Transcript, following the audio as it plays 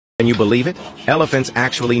Can you believe it? Elephants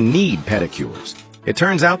actually need pedicures. It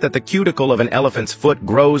turns out that the cuticle of an elephant's foot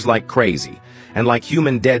grows like crazy, and like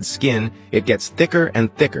human dead skin, it gets thicker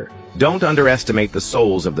and thicker. Don't underestimate the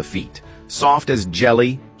soles of the feet. Soft as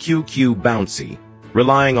jelly, QQ bouncy,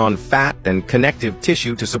 relying on fat and connective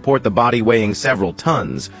tissue to support the body weighing several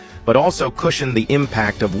tons, but also cushion the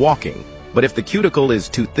impact of walking. But if the cuticle is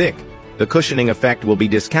too thick, the cushioning effect will be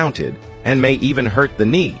discounted and may even hurt the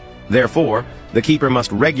knee. Therefore, the keeper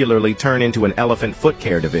must regularly turn into an elephant foot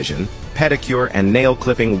care division, pedicure and nail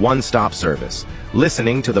clipping one-stop service,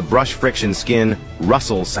 listening to the brush friction skin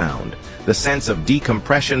rustle sound, the sense of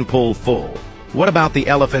decompression pull full. What about the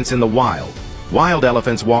elephants in the wild? Wild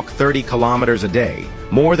elephants walk 30 kilometers a day,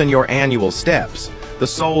 more than your annual steps. The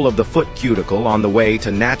sole of the foot cuticle on the way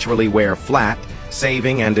to naturally wear flat,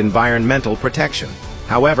 saving and environmental protection.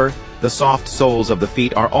 However, the soft soles of the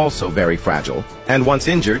feet are also very fragile, and once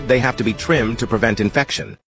injured, they have to be trimmed to prevent infection.